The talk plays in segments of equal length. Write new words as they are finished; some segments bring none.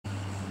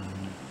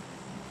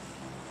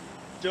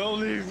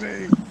Don't leave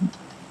me.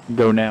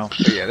 Go now.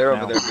 Oh, yeah, they're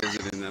Now. over there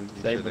visiting them.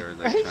 Sure they're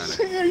like trying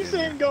to. Are you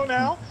saying go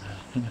now?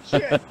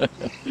 Shit.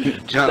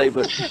 Jump.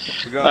 Stable.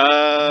 We go.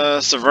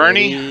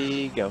 Severny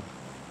Ready, go.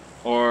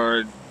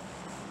 or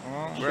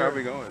Where are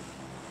we going?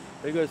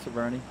 There goes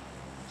Severny.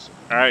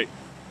 all right,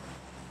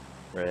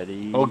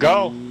 Ready. Oh,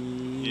 go.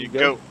 you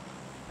go.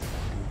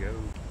 We go.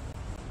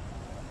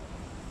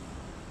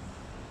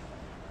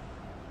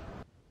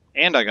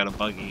 And I got a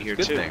buggy here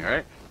Good too. thing,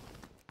 right?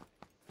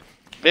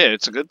 Yeah,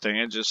 it's a good thing.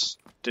 I just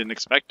didn't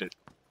expect it.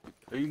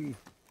 Hey.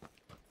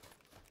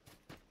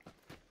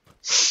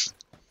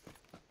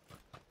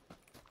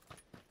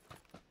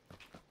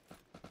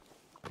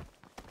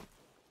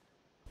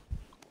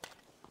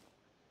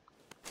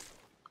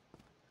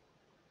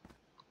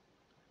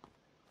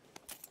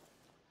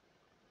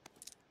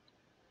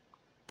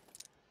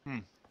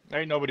 There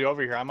ain't nobody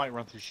over here. I might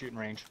run through shooting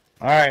range.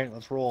 All right,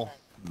 let's roll.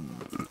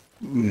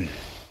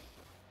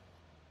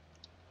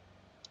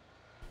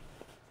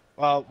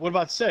 What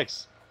about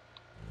 6?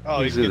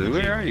 Oh, he's getting the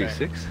Where Jeep. are you, Okay.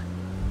 6?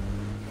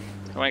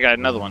 Oh, I got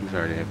another one. He's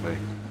already hit, buddy.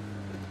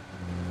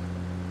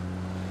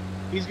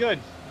 He's good.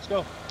 Let's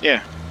go.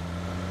 Yeah.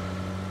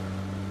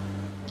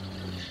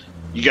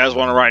 You guys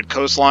want to ride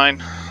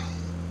coastline?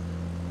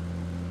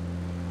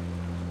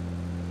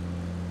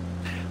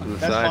 On the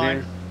That's side fine.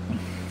 here?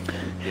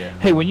 Yeah.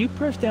 Hey, when you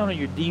press down on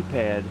your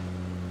D-pad,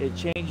 it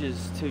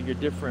changes to your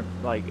different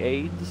like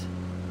aids.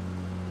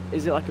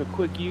 Is it like a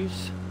quick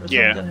use or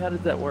Yeah. something? How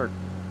does that work?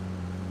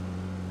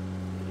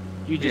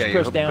 You just Yeah,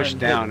 press you down push and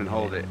down hit, and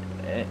hold it.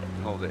 eh,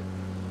 Hold it.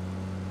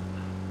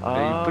 Oh,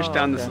 Yeah, you push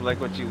down to okay.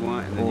 select what you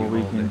want, and then Or you we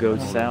hold can it. go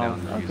Hold it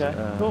south. down to use Okay,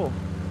 it. cool.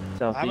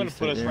 Southeast I'm gonna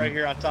put us there. right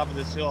here on top of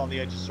this hill on the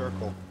edge of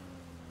circle,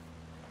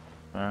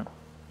 All right,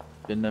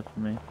 good enough for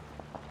me.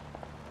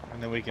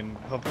 and then we can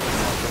hopefully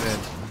lock it in.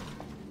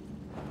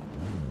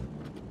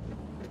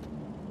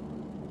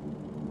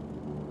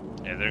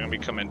 Yeah, they're gonna be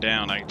coming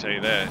down. I can tell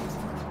you that.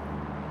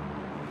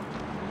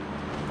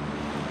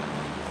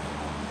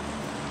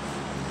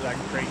 That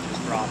crate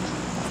just dropped.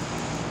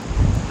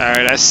 All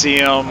right, I see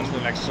them. On to the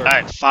next All circle.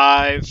 right,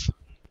 5.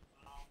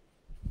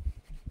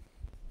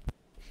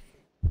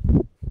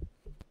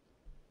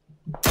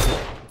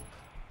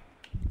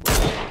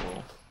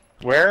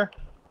 Where?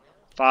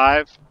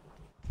 5.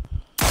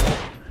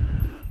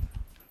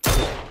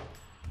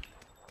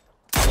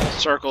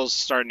 Circle's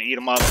starting to eat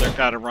them up. They've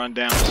got to run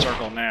down the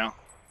circle now.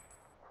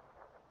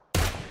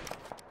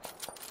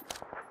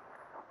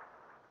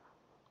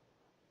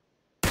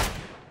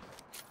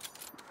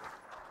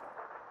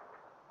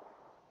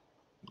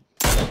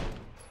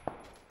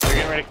 They're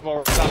getting ready to come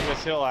over top of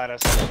this hill at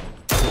us.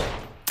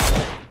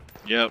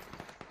 Yep.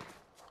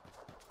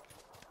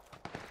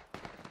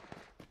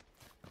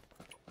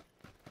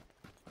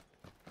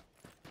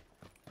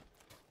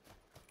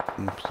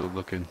 I'm still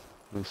looking.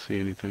 I don't see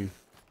anything.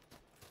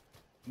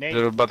 Nate,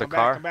 Is it about the come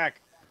car? back, come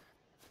back.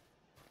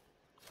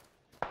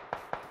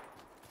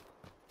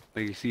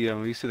 Like you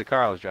see the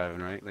car I was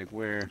driving, right? Like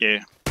where? Yeah.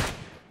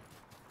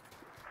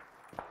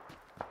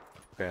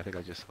 Okay, I think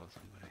I just saw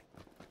somebody.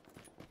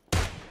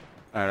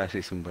 All right, I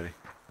see somebody.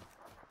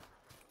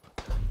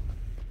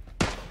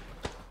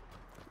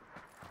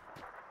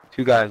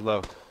 Two guys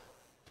low.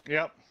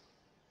 Yep.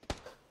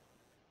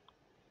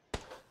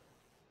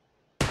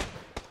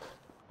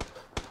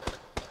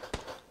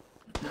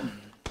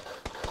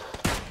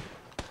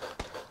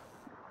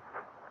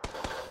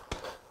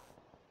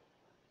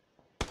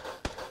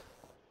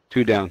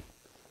 Two down.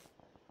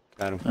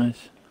 Got him.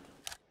 Nice.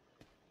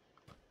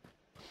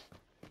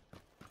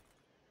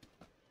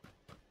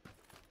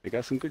 They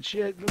got some good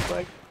shit. Looks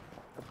like.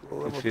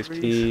 Level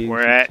 15.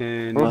 Where at?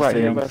 10, We're right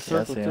here by I the see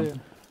circle too.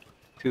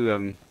 Two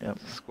of them. Yep.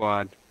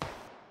 Squad.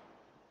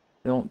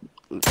 Don't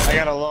I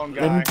got a lone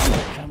let them guy.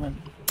 keep coming.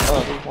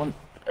 Oh, there's one.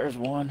 There's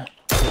one.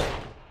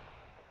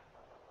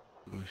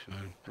 Oh, shit.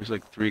 There's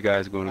like 3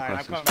 guys going Alright, I'm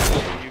across coming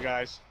this. back with you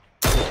guys.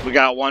 We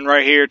got one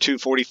right here,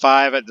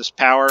 245 at this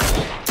power.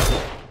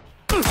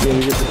 Yeah,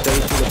 he's at the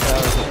base of the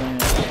power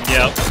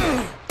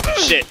plant. Yep.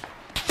 Shit.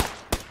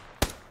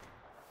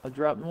 I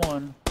dropped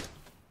one.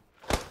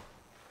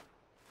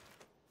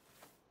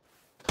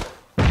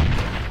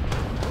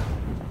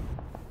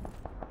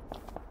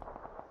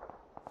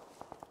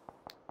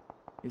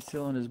 He's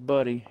killing his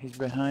buddy. He's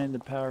behind the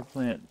power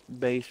plant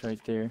base right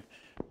there.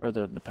 Or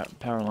the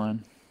power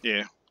line.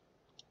 Yeah.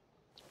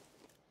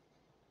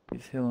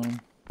 He's healing him.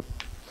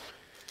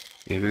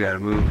 Yeah, we gotta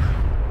move.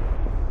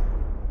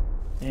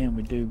 Damn,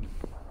 we do.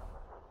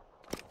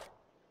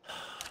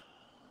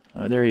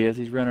 Oh, there he is.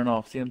 He's running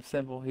off. See him?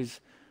 Simple.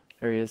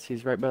 There he is.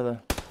 He's right by the.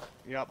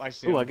 Yep, I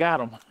see Ooh, him. I got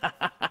him.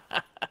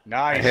 I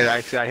Nice.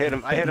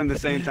 hit him the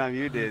same time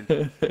you did.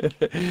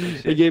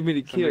 He gave me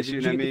the kill. Somebody Did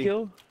shooting you at get the me?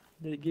 kill?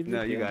 Did it give you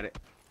No, the you kill? got it.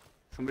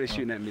 Somebody's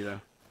shooting at me though.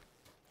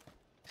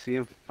 See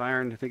him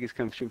firing? I think he's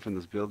coming shooting from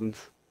those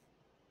buildings.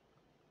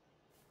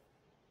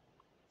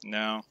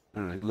 No. I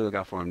don't know. Look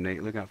out for him,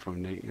 Nate. Look out for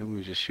him, Nate. He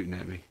was just shooting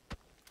at me.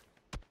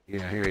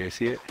 Yeah, here he is.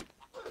 See it?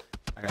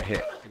 I got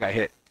hit. I got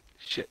hit.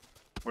 Shit.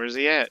 Where's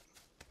he at?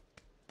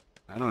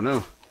 I don't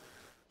know.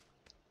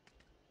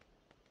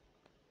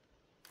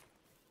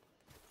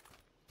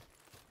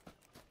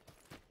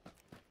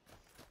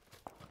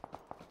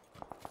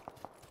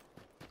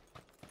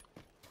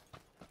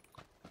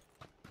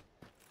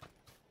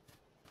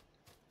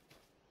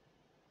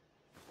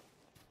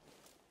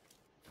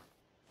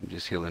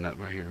 just healing up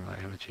right here while I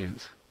have a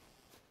chance.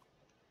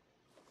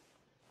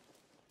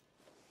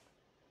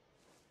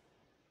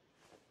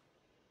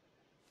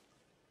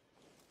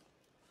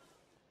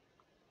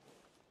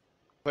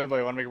 Wait,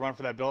 want me to run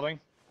for that building?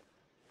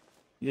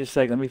 Just a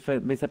second.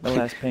 Let me take my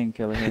last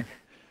painkiller here.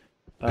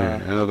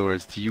 In other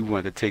words, do you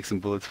want to take some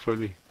bullets for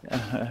me?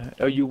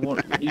 Oh, you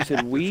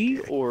said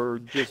we or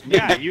just me?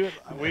 Yeah,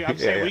 I'm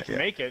saying we can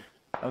make it.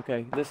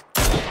 Okay,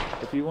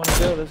 if you want to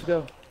go, let's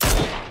go.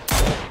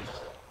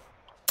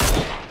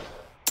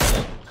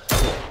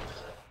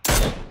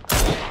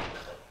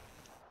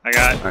 I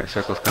got. Alright,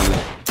 circle's coming.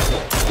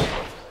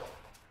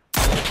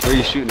 Where are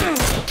you shooting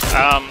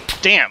at?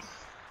 Damn.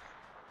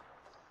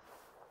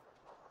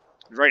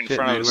 Right in Shit,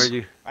 front man, of where us.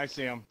 you? I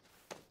see him.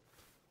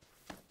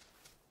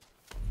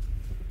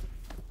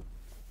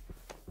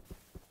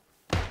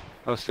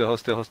 Hold still, hold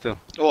still, hold still.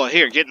 Oh,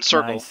 here, get in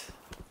circle. Nice.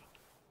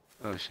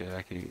 Oh shit,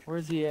 I can't.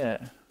 Where's he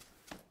at?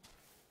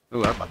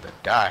 Oh, I'm about to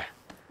die.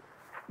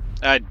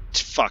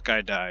 Fuck,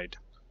 I died.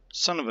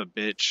 Son of a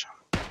bitch.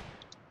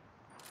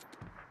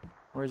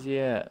 Where's he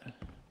at?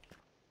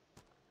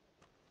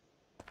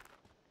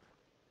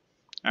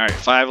 Alright,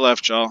 5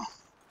 left, y'all.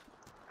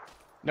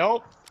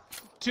 Nope.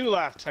 2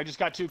 left. I just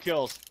got 2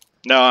 kills.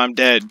 No, I'm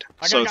dead.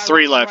 I got So a guy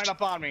 3 right left.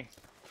 up on me.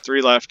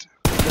 3 left.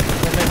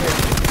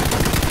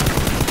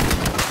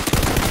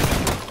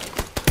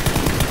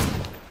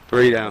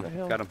 Three down. What the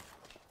hell? Got him.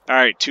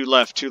 Alright, 2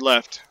 left, 2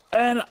 left.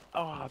 And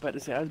oh, I was about to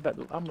say I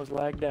almost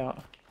lagged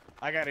out.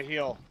 I got to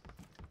heal.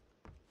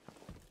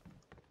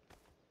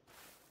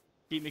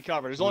 Keep me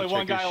covered. There's I'm only gonna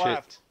one check guy his shit.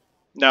 left.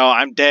 No,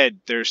 I'm dead.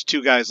 There's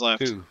 2 guys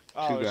left. Two.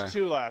 Oh, Two there's guys.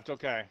 2 left.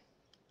 Okay.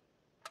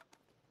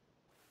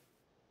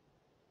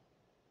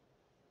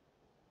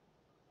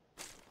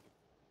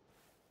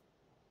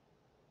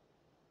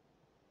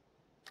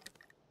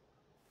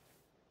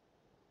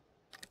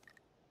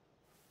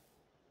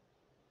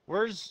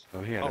 Where's...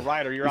 Oh, yeah. Oh,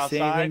 Ryder, you're You see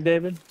anything, outside?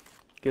 David?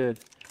 Good.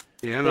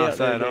 Yeah, I'm Stay out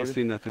outside. there, I don't David.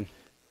 see nothing.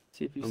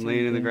 See if you I'm see laying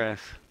in the anything. grass.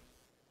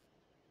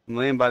 I'm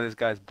laying by this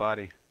guy's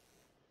body.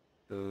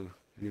 So,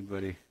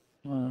 anybody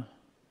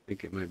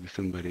think it might be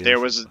somebody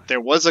else? There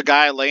was a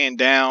guy laying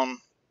down.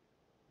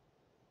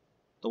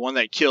 The one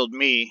that killed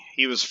me.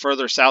 He was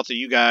further south of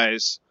you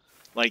guys.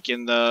 Like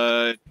in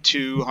the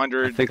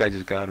 200. I think I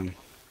just got him.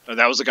 Oh,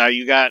 that was the guy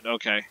you got?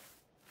 Okay.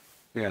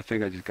 Yeah, I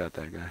think I just got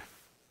that guy.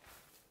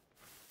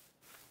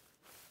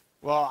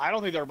 Well, I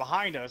don't think they're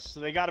behind us,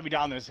 so they got to be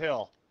down this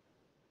hill.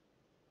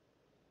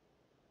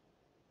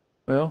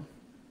 Well,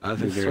 I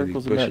think the they're in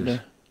these circle's about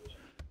bushes.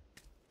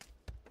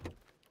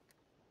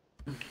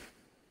 to.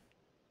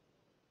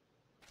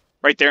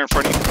 Right there in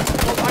front of you.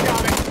 Oh, I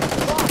got him.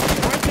 Fuck,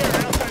 right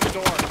there, outside the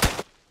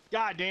door.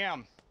 God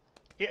damn.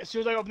 As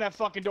soon as I opened that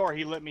fucking door,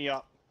 he lit me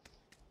up.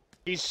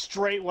 He's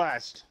straight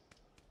west.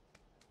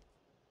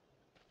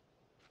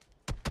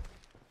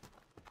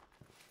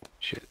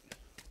 Shit.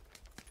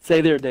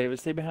 Stay there, David.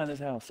 Stay behind this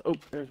house. Oh,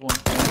 there's one.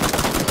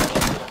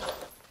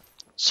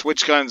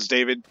 Switch guns,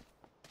 David.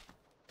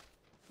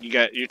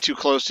 You're too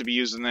close to be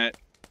using that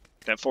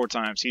 4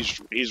 times.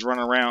 He's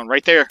running around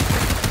right there.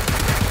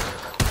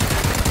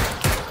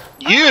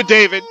 Yeah,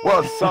 David.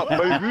 What's up,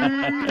 baby?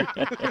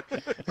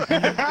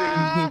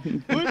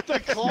 With the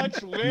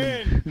clutch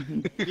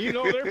win. You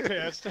know they're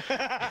pissed.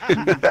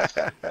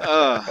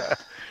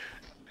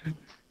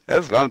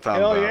 That's what I'm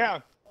talking Hell about. yeah.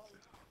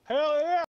 Hell yeah.